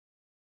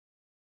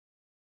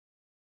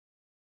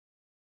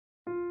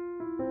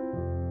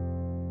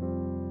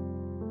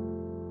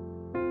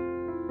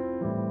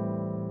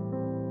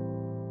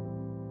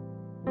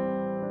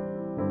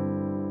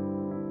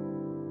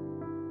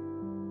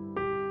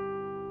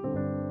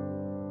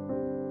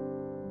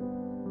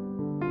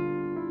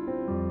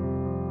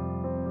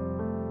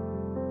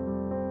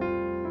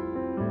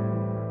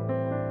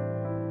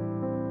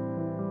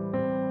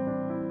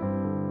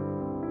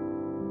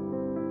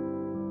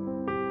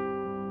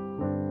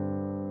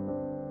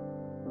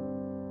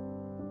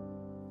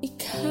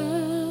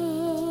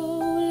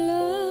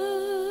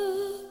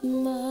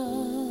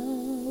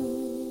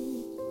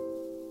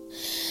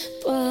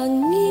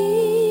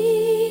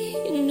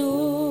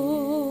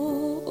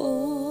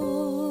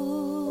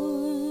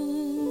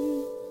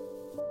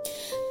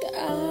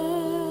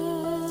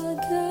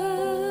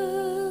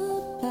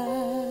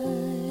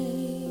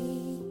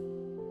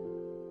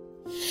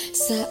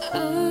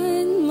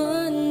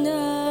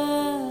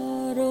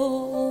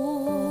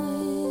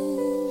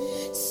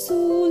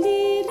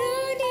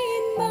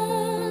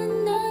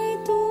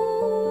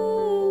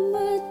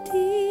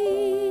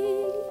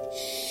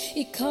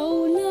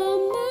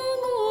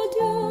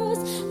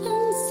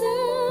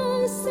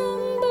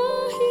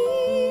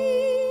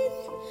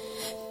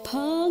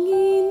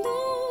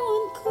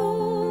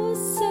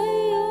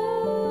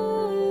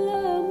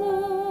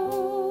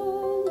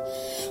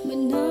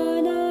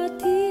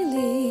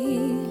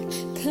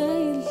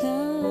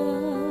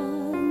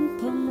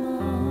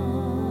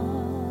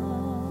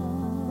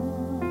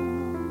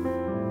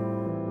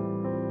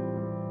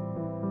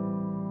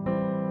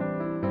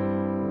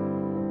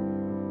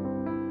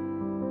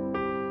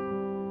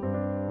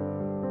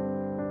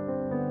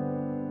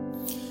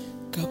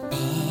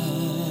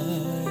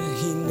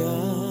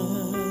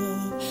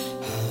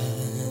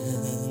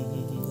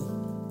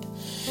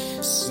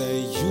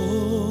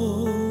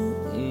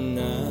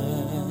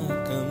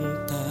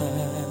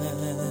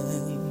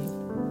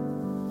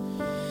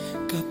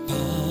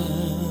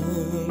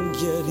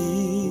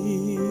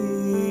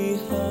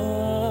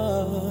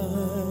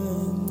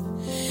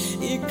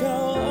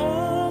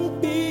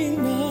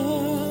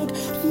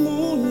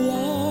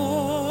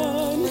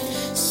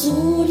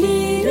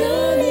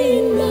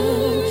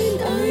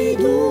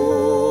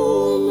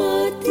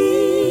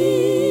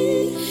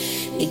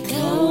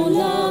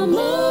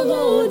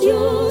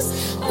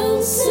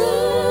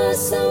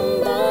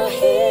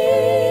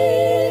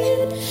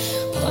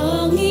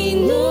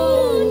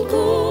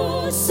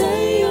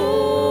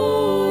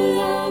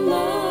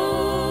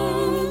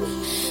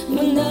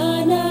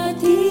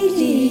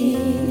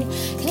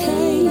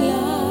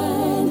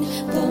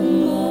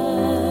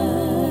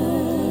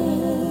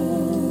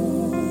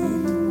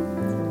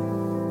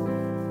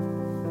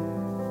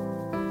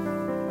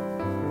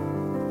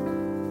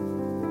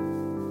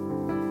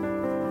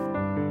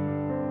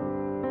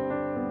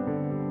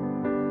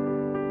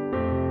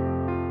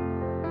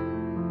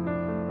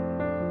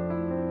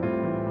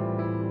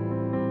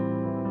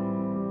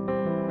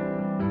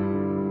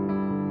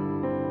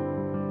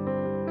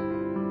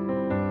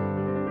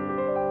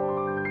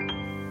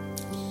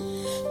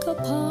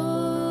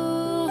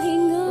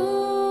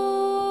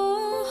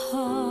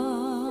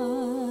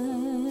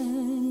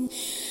kapahingahan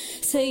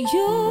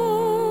sa'yo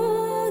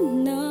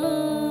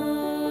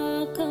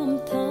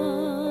nakamtan,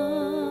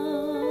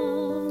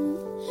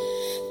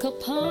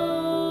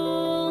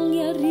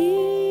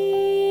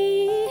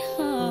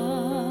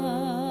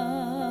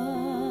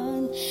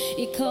 kapangyarihan,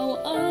 ikaw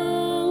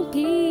ang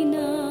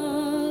pinagmulan.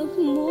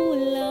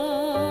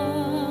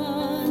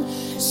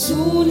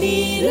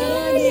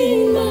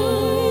 Suliranin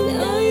man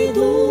ay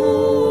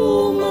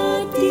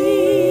dumating,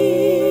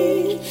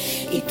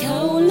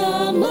 ikaw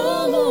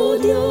lamang, O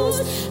Diyos,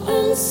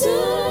 ang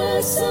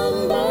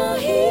sasambahin.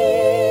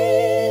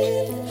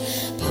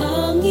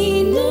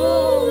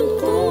 Panginoon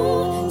ko,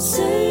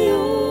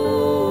 sa'yo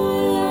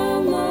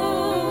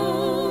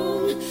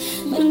lamang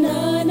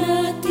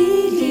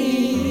mananatili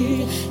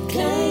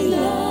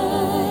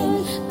kailan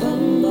pa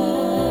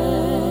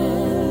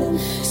man.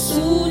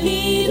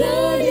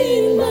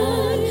 Suliranin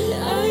man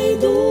ay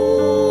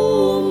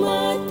dumating,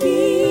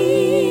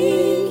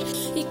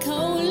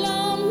 ikaw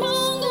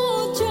lamang,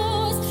 O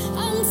Diyos,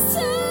 ang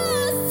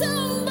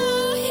sasambahin.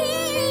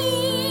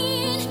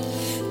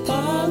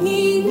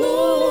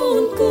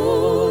 Panginoon ko,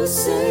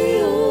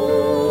 sa'yo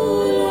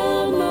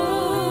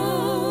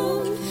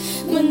lamang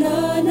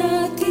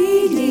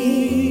mananatili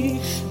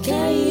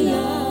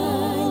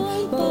kailan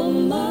pa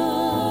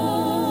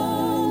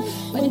man.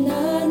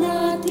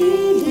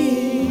 Mananatili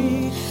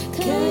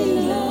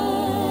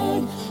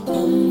kailan pa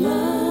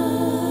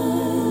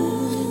man.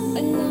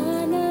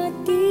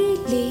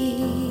 Mananatili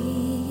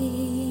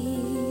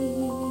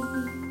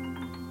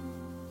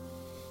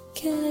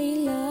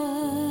kailan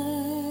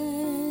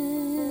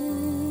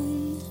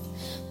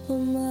pa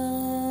man.